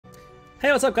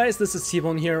Hey, what's up guys? This is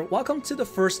TBone here. Welcome to the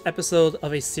first episode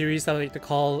of a series that I like to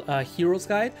call Heroes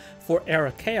Guide for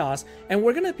Era Chaos. And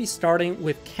we're going to be starting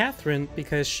with Catherine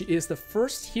because she is the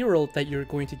first hero that you're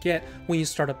going to get when you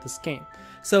start up this game.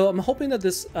 So I'm hoping that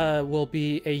this will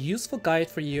be a useful guide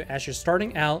for you as you're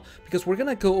starting out, because we're going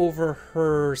to go over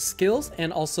her skills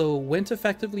and also when to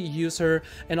effectively use her,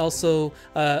 and also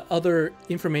other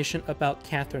information about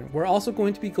Catherine. We're also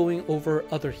going to be going over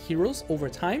other heroes over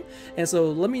time, and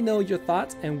so let me know your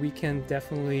thoughts and we can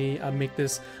definitely make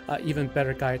this even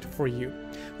better guide for you.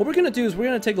 What we're going to do is we're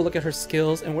going to take a look at her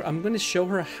skills, and I'm going to show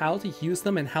her how to use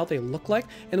them and how they look like,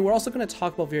 and we're also going to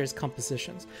talk about various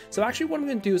compositions. So actually what I'm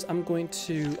going to do is I'm going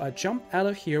to jump out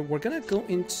of here. We're going to go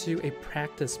into a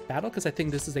practice battle because I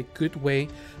think this is a good way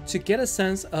to get a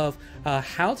sense of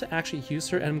how to actually use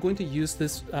her, and I'm going to use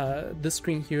this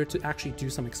screen here to actually do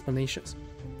some explanations.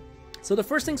 So the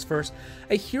first things first,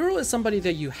 a hero is somebody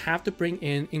that you have to bring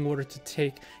in order to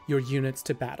take your units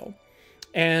to battle.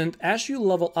 And as you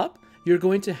level up, you're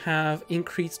going to have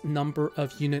increased number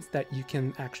of units that you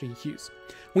can actually use.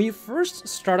 When you first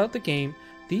start out the game,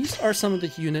 these are some of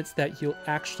the units that you'll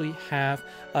actually have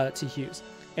to use.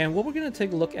 And what we're going to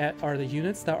take a look at are the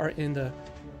units that are in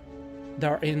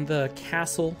the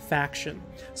castle faction.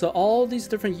 So all these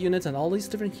different units and all these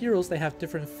different heroes, they have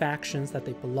different factions that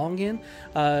they belong in.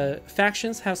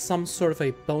 Factions have some sort of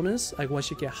a bonus, like once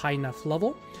you get high enough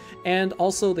level. And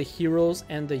also the heroes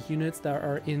and the units that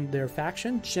are in their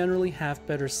faction generally have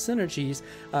better synergies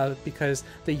because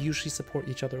they usually support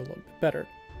each other a little bit better.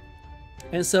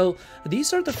 And so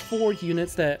these are the 4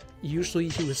 units that usually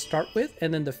you would start with,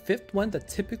 and then the 5th one that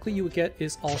typically you would get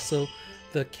is also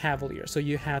the Cavalier. So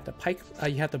you have the pike,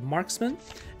 you have the marksman,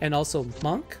 and also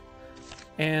monk,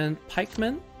 and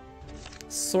pikeman,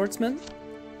 swordsman,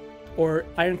 or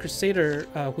Iron Crusader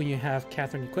when you have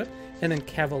Catherine equipped, and then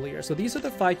Cavalier. So these are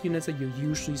the 5 units that you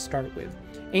usually start with.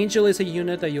 Angel is a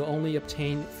unit that you only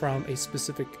obtain from a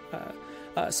specific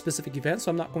event,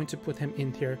 so I'm not going to put him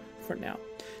in here for now.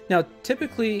 Now,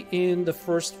 typically in the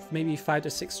first maybe 5 to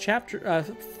 6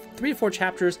 chapters, 3 to 4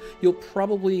 chapters, you'll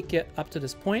probably get up to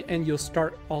this point, and you'll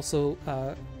start also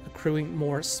accruing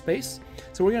more space.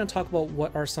 So we're going to talk about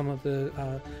what are some of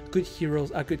the good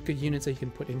heroes, good units that you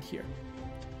can put in here.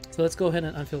 So let's go ahead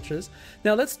and unfilter this.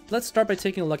 Now let's start by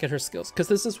taking a look at her skills, because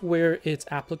this is where it's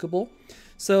applicable.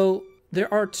 So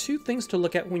there are 2 things to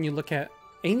look at when you look at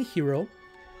any hero,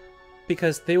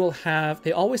 because they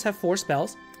always have 4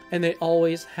 spells, and they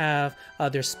always have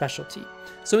their specialty.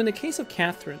 So in the case of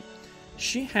Catherine,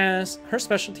 she has her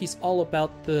specialty is all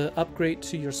about the upgrade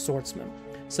to your swordsman.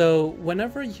 So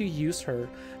whenever you use her,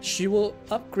 she will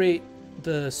upgrade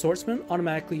the swordsman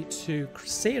automatically to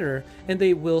Crusader, and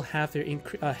they will have their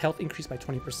health increase by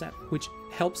 20%, which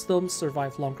helps them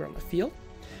survive longer on the field.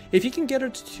 If you can get her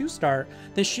to 2-star,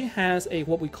 then she has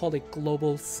what we call a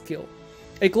global skill.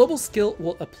 A global skill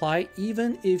will apply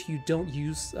even if you don't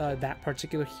use that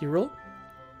particular hero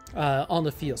on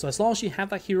the field. So as long as you have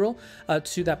that hero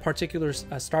to that particular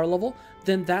star level,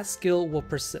 then that skill will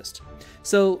persist.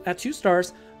 So at 2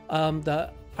 stars,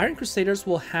 the Iron Crusaders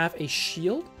will have a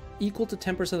shield equal to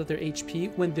 10% of their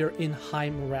HP when they're in high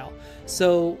morale.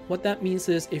 So what that means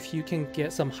is if you can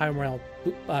get some high morale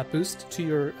boost to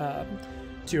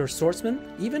your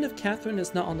swordsman, even if Catherine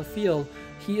is not on the field,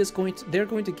 they're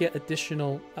going to get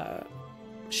additional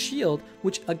shield,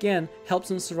 which again helps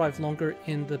them survive longer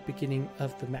in the beginning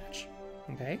of the match.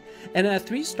 Okay, and at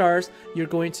 3 stars, you're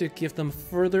going to give them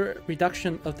further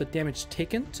reduction of the damage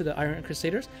taken to the Iron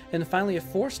Crusaders, and finally at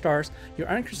 4 stars, your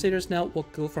Iron Crusaders now will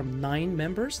go from 9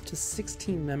 members to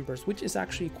 16 members, which is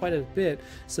actually quite a bit,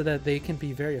 so that they can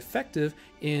be very effective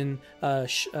in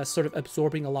sort of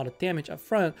absorbing a lot of damage up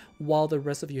front while the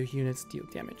rest of your units deal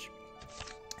damage.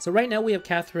 So right now we have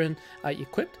Catherine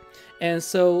equipped, and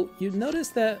so you notice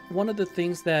that one of the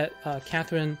things that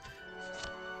Catherine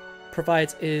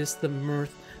provides is the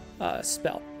Mirth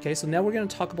spell. Okay, so now we're going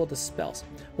to talk about the spells.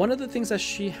 One of the things that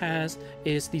she has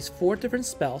is these 4 different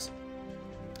spells,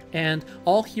 and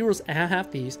all heroes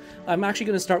have these. I'm actually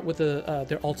going to start with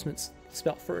their ultimate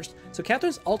spell first. So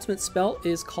Catherine's ultimate spell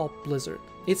is called Blizzard.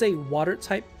 It's a water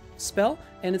type spell,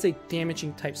 and it's a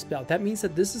damaging type spell. That means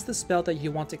that this is the spell that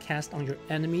you want to cast on your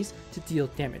enemies to deal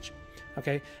damage.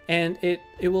 Okay, and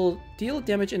it will deal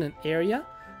damage in an area.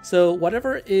 So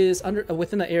whatever is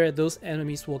within the area, those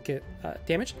enemies will get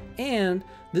damaged, and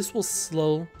this will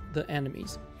slow the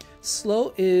enemies.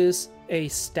 Slow is a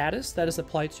status that is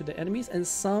applied to the enemies, and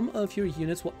some of your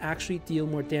units will actually deal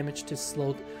more damage to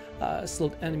slowed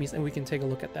enemies, and we can take a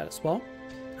look at that as well.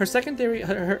 Her secondary,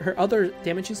 her other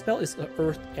damaging spell is the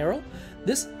Earth Arrow.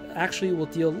 This actually will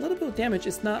deal a little bit of damage.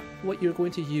 It's not what you're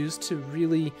going to use to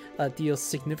really deal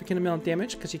significant amount of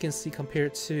damage, because you can see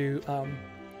compared to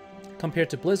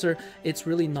Blizzard, it's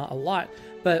really not a lot.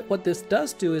 But what this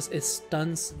does do is it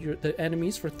stuns the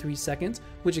enemies for 3 seconds,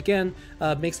 which again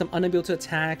makes them unable to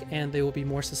attack, and they will be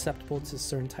more susceptible to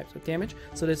certain types of damage.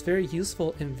 So that's very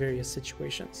useful in various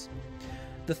situations.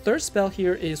 The third spell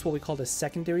here is what we call the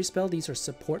secondary spell. These are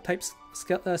support type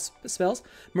spells.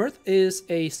 Mirth is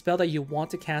a spell that you want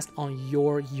to cast on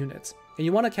your units, and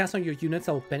you want to cast on your units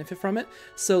that will benefit from it.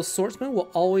 So swordsmen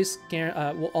will always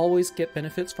get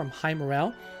benefits from high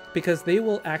morale, because they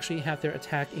will actually have their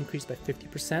attack increased by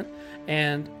 50%,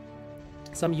 and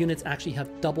some units actually have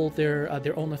double their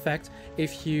own effect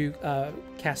if you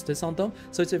cast this on them.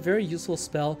 So it's a very useful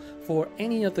spell for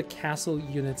any of the castle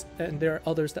units, and there are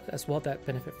others as well that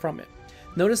benefit from it.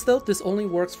 Notice though, this only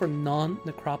works for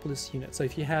non-necropolis units. So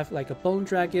if you have like a bone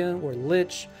dragon or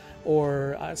lich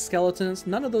or skeletons,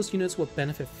 none of those units will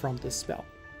benefit from this spell.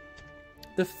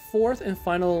 The fourth and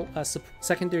final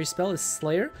secondary spell is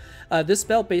Slayer. This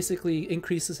spell basically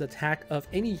increases the attack of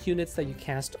any units that you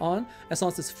cast on, as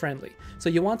long as it's friendly. So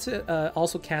you want to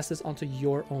also cast this onto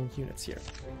your own units here.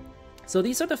 So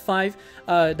these are the 5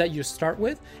 that you start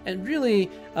with, and really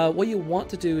what you want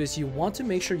to do is you want to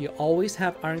make sure you always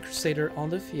have Iron Crusader on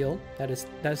the field. That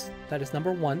is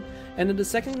number 1. And then the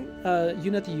second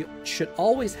unit that you should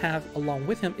always have along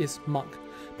with him is Monk,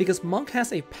 because Monk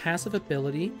has a passive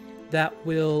ability that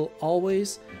will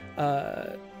always,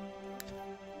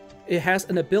 it has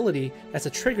an ability as a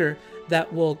trigger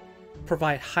that will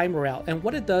provide high morale. And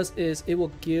what it does is it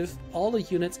will give all the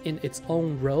units in its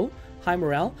own row high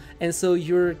morale, and so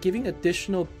you're giving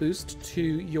additional boost to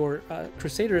your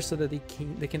Crusaders so that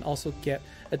they can also get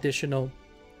additional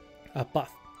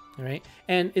buff. All right,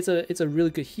 and it's a really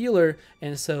good healer,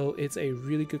 and so it's a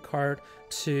really good card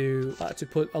to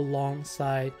put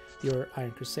alongside your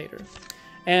Iron Crusader.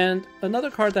 And another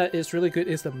card that is really good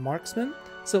is the Marksman.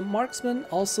 So Marksman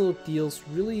also deals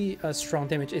really strong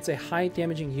damage. It's a high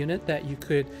damaging unit that you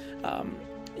could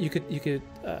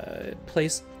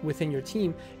place within your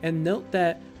team. And note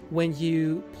that when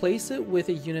you place it with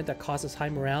a unit that causes high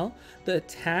morale, the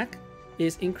attack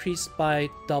is increased by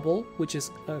double, which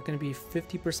is going to be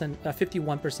 50%,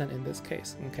 51% in this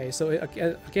case. Okay, so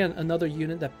again, another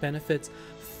unit that benefits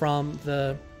from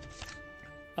the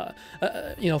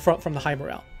from the high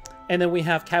morale. And then we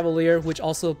have Cavalier, which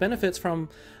also benefits from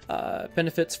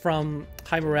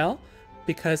high morale,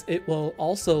 because it will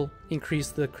also increase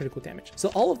the critical damage. So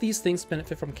all of these things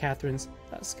benefit from Catherine's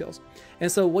skills.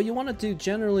 And so what you want to do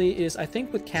generally is, I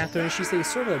think with Catherine, she's a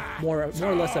sort of more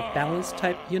or less a balanced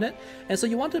type unit, and so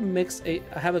you want to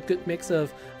have a good mix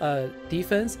of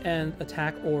defense and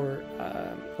attack or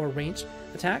ranged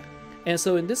attack. And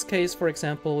so in this case, for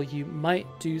example, you might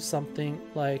do something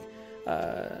like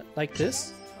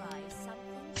this.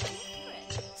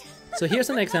 So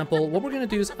here's an example. What we're going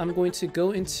to do is I'm going to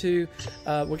go into,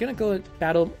 we're going to go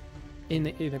battle in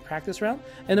a practice round,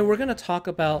 and then we're going to talk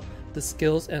about the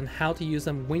skills and how to use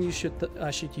them, when you should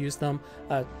use them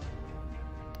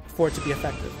for it to be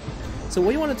effective. So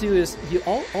what you want to do is you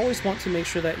always want to make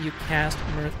sure that you cast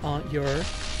Mirth on your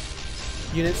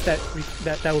units that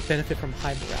will benefit from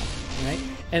high morale, right?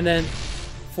 And then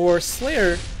for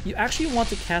Slayer, you actually want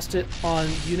to cast it on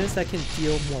units that can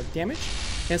deal more damage.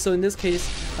 And so in this case,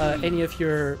 any of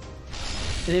your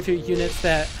units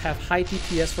that have high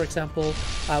DPS, for example,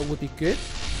 would be good.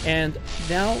 And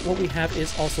now what we have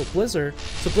is also Blizzard.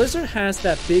 So Blizzard has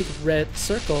that big red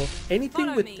circle.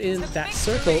 Anything within that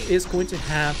circle is going to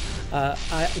have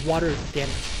water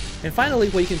damage. And finally,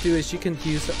 what you can do is you can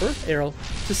use the Earth Arrow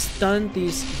to stun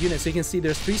these units. So you can see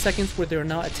there's 3 seconds where they're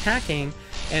not attacking,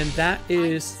 and that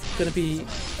is going to be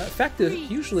effective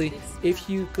usually if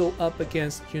you go up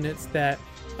against units that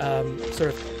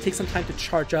sort of take some time to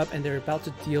charge up and they're about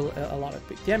to deal a lot of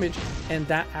big damage, and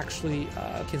that actually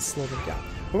can slow them down.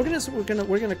 But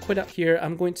we're gonna quit out here.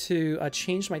 I'm going to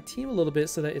change my team a little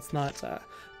bit so that it's not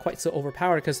quite so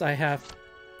overpowered, because I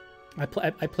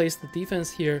placed the defense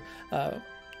here.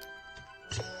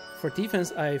 For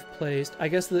defense, I've placed, I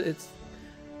guess that it's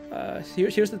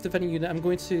here's the defending unit. I'm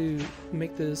going to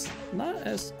make this not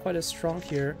quite as strong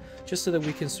here, just so that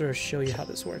we can sort of show you how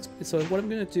this works. So what I'm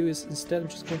going to do is instead I'm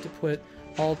just going to put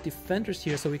all defenders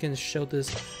here so we can show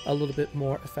this a little bit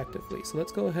more effectively. So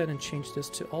let's go ahead and change this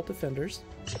to all defenders,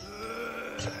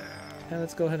 and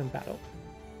let's go ahead and battle.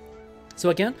 So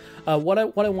again, what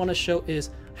I want to show is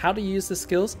how to use the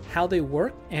skills, how they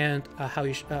work, and how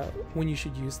you when you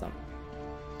should use them.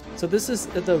 So this is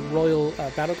the Royal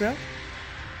Battleground.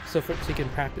 so you can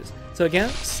practice. So again,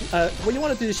 what you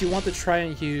want to do is you want to try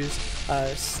and use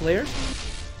Slayers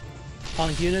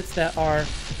on units that are,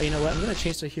 you know what, I'm going to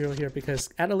change the hero here because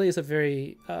Adelaide is a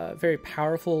very very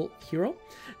powerful hero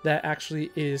that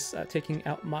actually is taking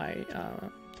out my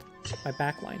my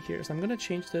backline here. So I'm going to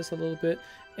change this a little bit,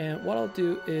 and what I'll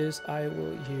do is I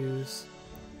will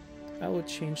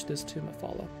change this to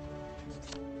Mafala.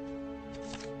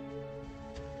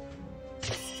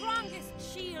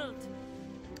 Strongest shield.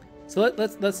 So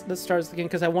let's start this again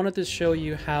because I wanted to show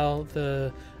you how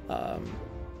the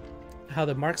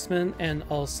marksman and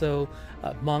also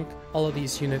monk, all of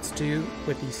these units do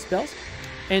with these spells.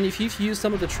 And if you've used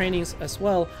some of the trainings as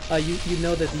well, you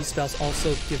know that these spells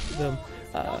also give them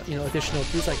you know, additional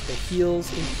boosts, like the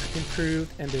heals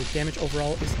improved and the damage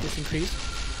overall is increased.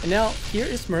 And now here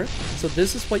is Mirth. So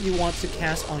this is what you want to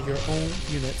cast on your own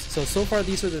units. So far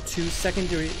these are the two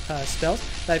secondary spells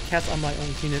that I've cast on my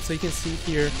own units. So you can see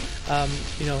here,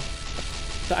 you know,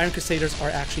 the Iron Crusaders are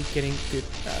actually getting good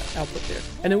output there.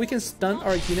 And then we can stun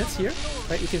our units here,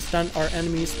 right? We can stun our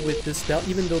enemies with this spell.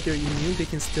 Even though they're immune, they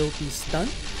can still be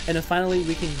stunned. And then finally,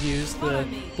 we can use the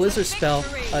Blizzard spell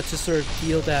to sort of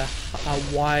deal that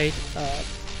wide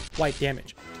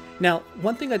damage. Now,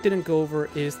 one thing I didn't go over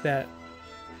is that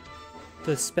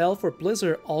the spell for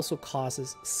Blizzard also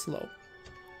causes slow.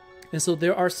 And so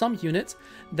there are some units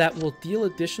that will deal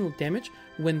additional damage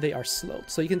when they are slowed.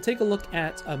 So you can take a look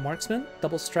at a Marksman,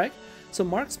 Double Strike. So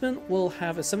Marksman will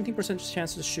have a 17%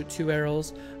 chance to shoot 2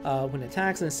 arrows when it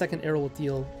attacks, and the second arrow will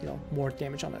deal, you know, more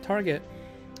damage on that target.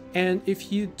 And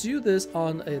if you do this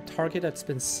on a target that's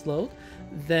been slowed,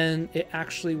 then it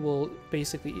actually will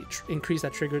basically increase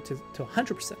that trigger to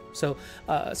 100%. So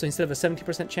instead of a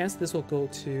 70% chance, this will go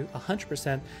to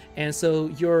 100%. And so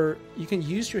you can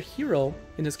use your hero,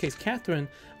 in this case Catherine,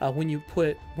 when you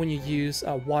use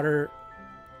Water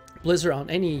Blizzard on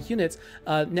any units,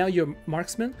 now your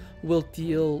marksman will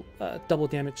deal double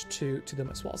damage to them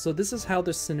as well. So this is how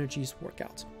the synergies work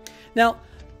out. Now,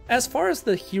 as far as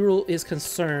the hero is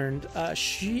concerned,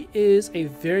 she is a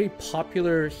very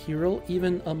popular hero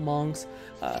even amongst,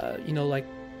 you know, like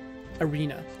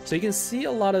arena. So you can see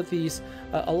a lot of these,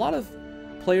 a lot of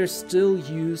players still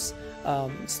use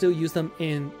them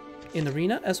in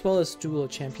arena as well as duo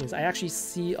champions. I actually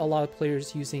see a lot of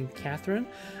players using Catherine,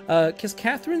 because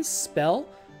Catherine's spell,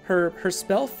 her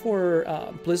spell for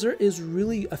Blizzard is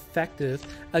really effective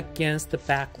against the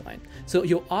backline. So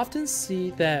you'll often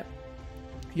see that.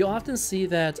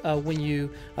 When you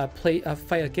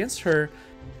fight against her,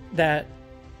 that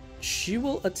she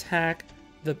will attack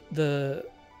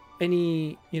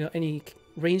any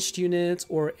ranged units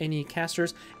or any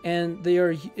casters, and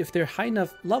if they're high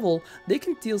enough level, they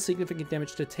can deal significant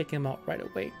damage to take them out right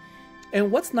away. And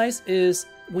what's nice is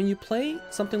when you play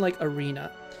something like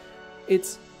Arena,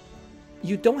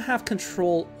 you don't have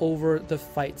control over the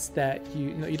fights that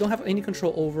you don't have any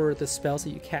control over the spells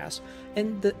that you cast,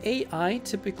 and the AI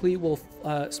typically will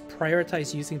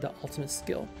prioritize using the ultimate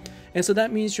skill. And so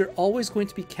that means you're always going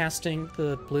to be casting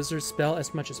the Blizzard spell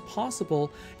as much as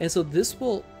possible, and so this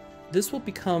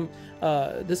become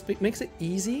this makes it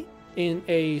easy in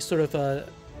a sort of a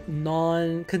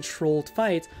non-controlled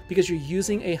fight because you're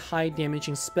using a high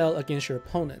damaging spell against your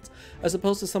opponent, as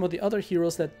opposed to some of the other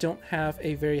heroes that don't have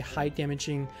a very high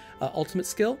damaging ultimate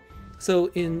skill.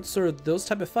 So in sort of those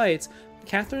type of fights,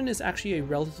 Catherine is actually a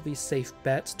relatively safe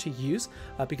bet to use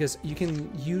because you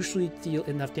can usually deal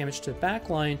enough damage to the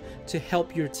backline to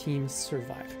help your team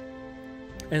survive.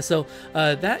 And so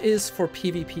that is for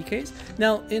PvP case.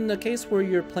 Now, in the case where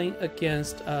you're playing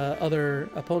against other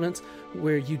opponents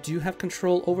where you do have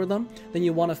control over them, then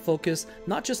you want to focus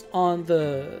not just on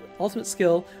the ultimate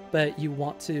skill, but you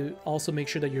want to also make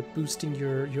sure that you're boosting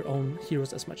your own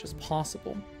heroes as much as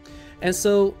possible. And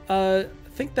so I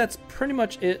think that's pretty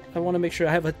much it. I want to make sure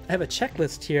I have a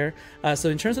checklist here. So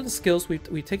in terms of the skills,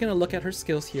 we've taken a look at her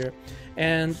skills here,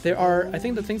 and there are, I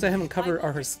think the things I haven't covered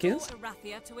are her skins.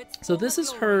 So this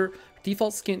is her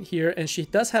default skin here, and she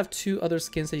does have 2 other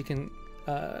skins that you can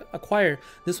acquire.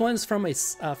 This one is from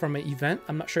an event.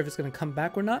 I'm not sure if it's going to come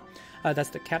back or not. That's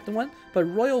the captain one. But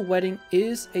Royal Wedding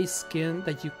is a skin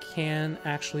that you can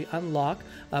actually unlock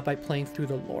by playing through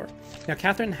the lore. Now,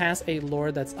 Catherine has a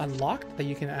lore that's unlocked that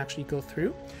you can actually go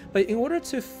through. But in order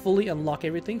to fully unlock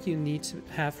everything, you need to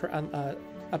have her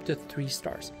up to 3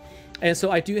 stars. And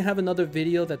so I do have another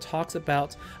video that talks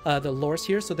about the lores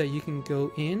here so that you can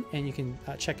go in and you can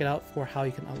check it out for how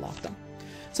you can unlock them.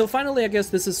 So finally, I guess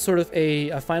this is sort of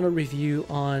a final review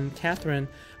on Catherine,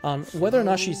 on whether or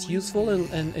not she's useful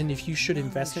and if you should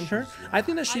invest in her. I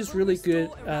think that she's really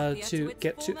good to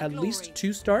get to at least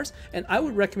 2 stars, and I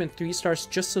would recommend 3 stars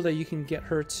just so that you can get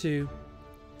her to,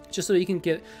 just so you can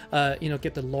get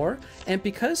get the lore. And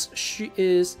because she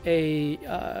is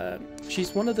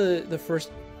she's one of the first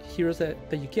heroes that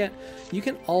you get, you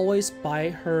can always buy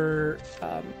her,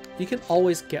 you can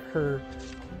always get her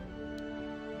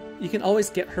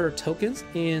tokens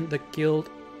in the guild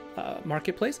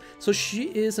marketplace. So she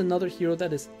is another hero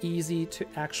that is easy to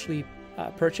actually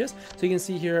purchase. So you can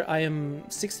see here I am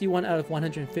 61 out of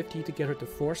 150 to get her to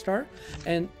 4 star,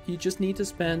 and you just need to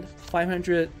spend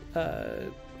 500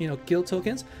 guild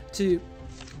tokens to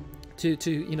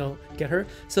get her.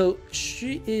 So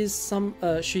she is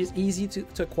she's easy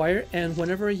to acquire, and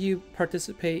whenever you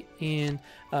participate in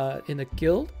the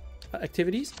guild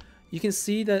activities, you can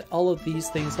see that all of these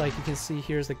things, like you can see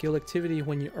here's the guild activity.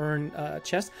 When you earn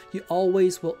chests, you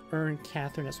always will earn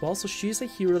Catherine as well. So she's a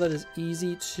hero that is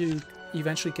easy to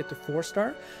eventually get to 4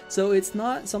 star. So it's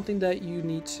not something that you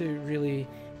need to really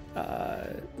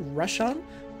rush on,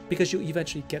 because you'll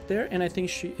eventually get there. And I think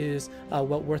she is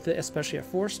well worth it, especially at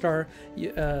 4 star.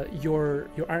 Your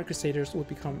Iron Crusaders will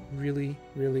become really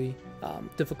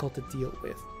difficult to deal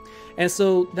with. And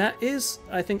so that is,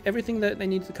 I think, everything that I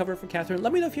need to cover for Catherine.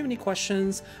 Let me know if you have any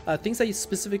questions, things that you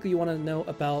specifically want to know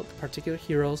about particular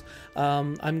heroes.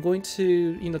 I'm going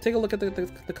to take a look at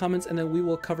the comments, and then we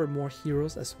will cover more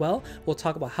heroes as well. We'll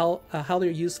talk about how they're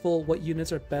useful, what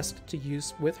units are best to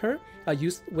use with her,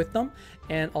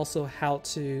 and also how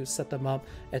to set them up,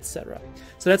 etc.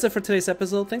 So that's it for today's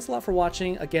episode. Thanks a lot for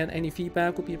watching. Again, any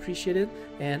feedback would be appreciated,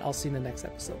 and I'll see you in the next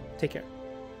episode. Take care.